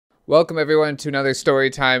Welcome everyone to another story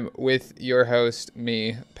time with your host,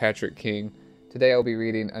 me, Patrick King. Today I'll be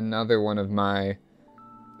reading another one of my,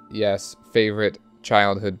 favorite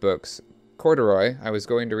childhood books, Corduroy. I was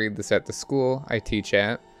going to read this at the school I teach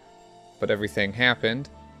at, but everything happened.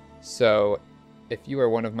 So if you are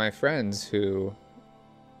one of my friends who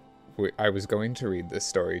I was going to read this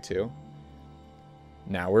story to,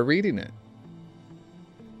 now we're reading it.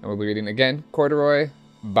 And we'll be reading again, Corduroy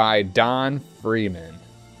by Don Freeman.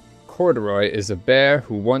 Corduroy is a bear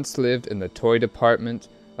who once lived in the toy department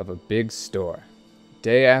of a big store.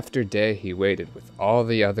 Day after day he waited with all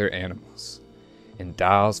the other animals and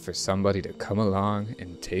dolls for somebody to come along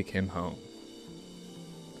and take him home.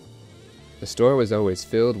 The store was always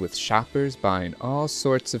filled with shoppers buying all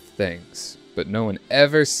sorts of things, but no one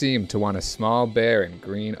ever seemed to want a small bear in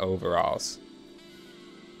green overalls.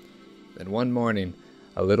 Then one morning,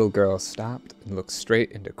 a little girl stopped and looked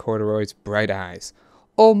straight into Corduroy's bright eyes.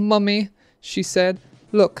 "Oh, Mummy," she said,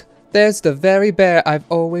 "look, there's the very bear I've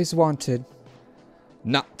always wanted."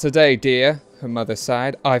 "Not today, dear," her mother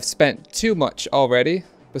sighed. "I've spent too much already.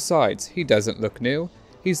 Besides, he doesn't look new.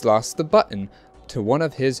 He's lost the button to one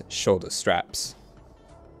of his shoulder straps."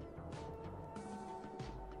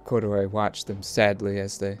 Corduroy watched them sadly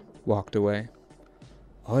as they walked away.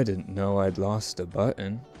 "I didn't know I'd lost a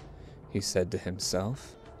button," he said to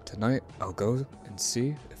himself. "Tonight I'll go and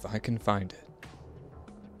see if I can find it."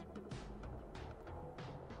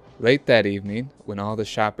 Late that evening, when all the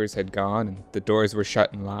shoppers had gone and the doors were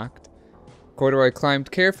shut and locked, Corduroy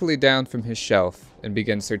climbed carefully down from his shelf and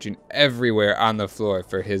began searching everywhere on the floor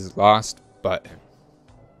for his lost button.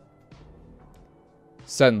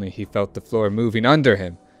 Suddenly, he felt the floor moving under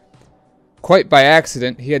him. Quite by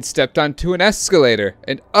accident, he had stepped onto an escalator,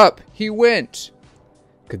 and up he went.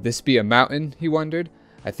 Could this be a mountain, he wondered?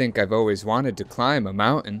 I think I've always wanted to climb a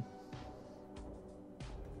mountain.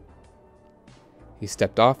 He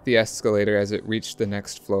stepped off the escalator as it reached the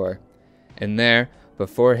next floor, and there,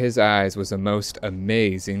 before his eyes, was a most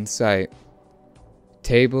amazing sight.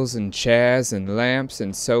 Tables and chairs and lamps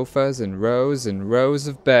and sofas and rows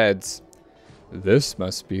of beds. "This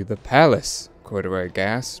must be the palace," Corduroy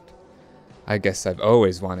gasped. "I guess I've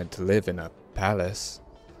always wanted to live in a palace."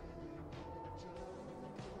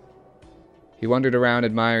 He wandered around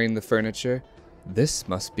admiring the furniture. "This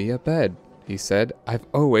must be a bed," he said. "I've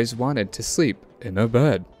always wanted to sleep in a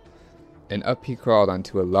bed." And up he crawled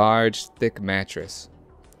onto a large, thick mattress.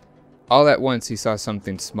 All at once he saw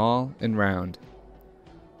something small and round.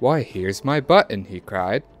 "Why, here's my button," he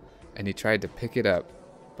cried, and he tried to pick it up,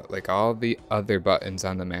 but like all the other buttons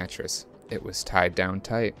on the mattress, it was tied down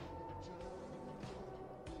tight.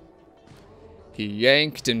 He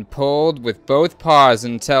yanked and pulled with both paws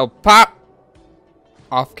until pop!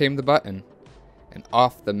 Off came the button, and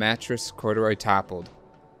off the mattress Corduroy toppled.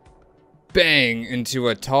 Bang! Into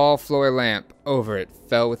a tall floor lamp. Over it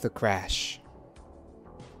fell with a crash.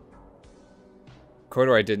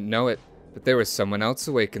 Corduroy didn't know it, but there was someone else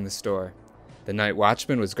awake in the store. The night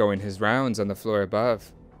watchman was going his rounds on the floor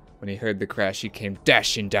above. When he heard the crash, he came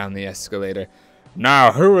dashing down the escalator.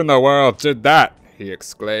 "Now who in the world did that?" he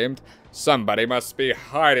exclaimed. "Somebody must be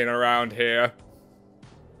hiding around here."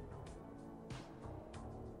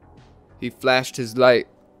 He flashed his light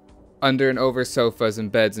under and over sofas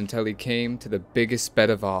and beds until he came to the biggest bed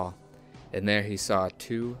of all, and there he saw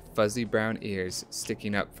two fuzzy brown ears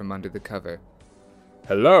sticking up from under the cover.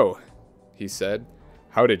 "Hello," he said.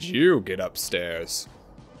 "How did you get upstairs?"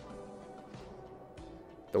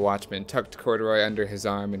 The watchman tucked Corduroy under his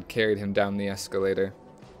arm and carried him down the escalator,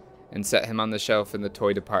 and set him on the shelf in the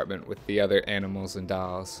toy department with the other animals and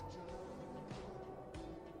dolls.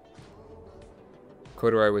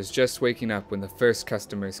 Corduroy was just waking up when the first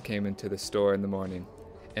customers came into the store in the morning,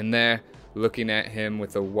 and there, looking at him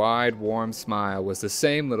with a wide, warm smile, was the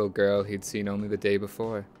same little girl he'd seen only the day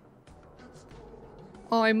before.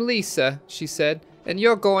 "I'm Lisa," she said, "and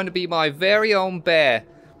you're going to be my very own bear.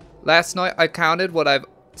 Last night I counted what I've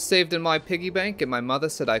saved in my piggy bank, and my mother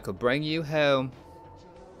said I could bring you home."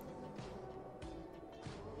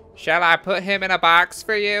 "Shall I put him in a box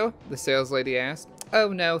for you?" the saleslady asked.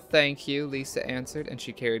 "Oh, no, thank you," Lisa answered, and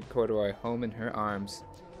she carried Corduroy home in her arms.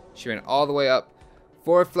 She ran all the way up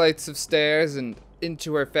 4 flights of stairs and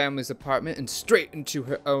into her family's apartment and straight into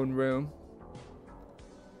her own room.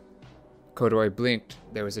 Corduroy blinked.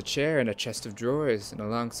 There was a chair and a chest of drawers, and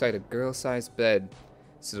alongside a girl-sized bed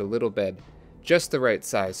stood a little bed, just the right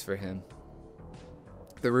size for him.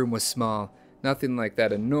 The room was small, nothing like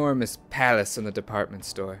that enormous palace in the department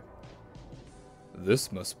store.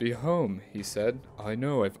 "This must be home," he said. "I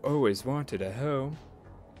know I've always wanted a home."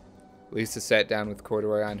 Lisa sat down with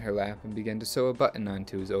Corduroy on her lap and began to sew a button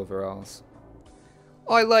onto his overalls.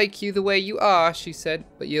 I like you the way you are, she said,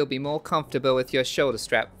 but you'll be more comfortable with your shoulder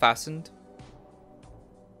strap fastened.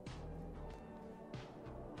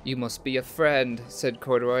 You must be a friend, said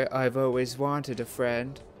Corduroy. I've always wanted a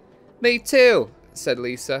friend. Me too, said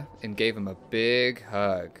Lisa, and gave him a big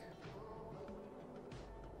hug.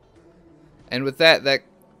 And with that, that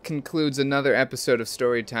concludes another episode of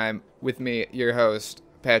Storytime with me, your host,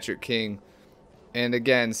 Patrick King. And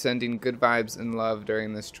again, sending good vibes and love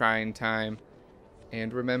during this trying time.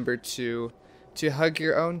 And remember to hug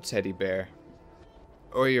your own teddy bear.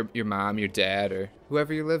 Or your mom, your dad, or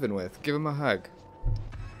whoever you're living with. Give them a hug.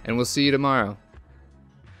 And we'll see you tomorrow.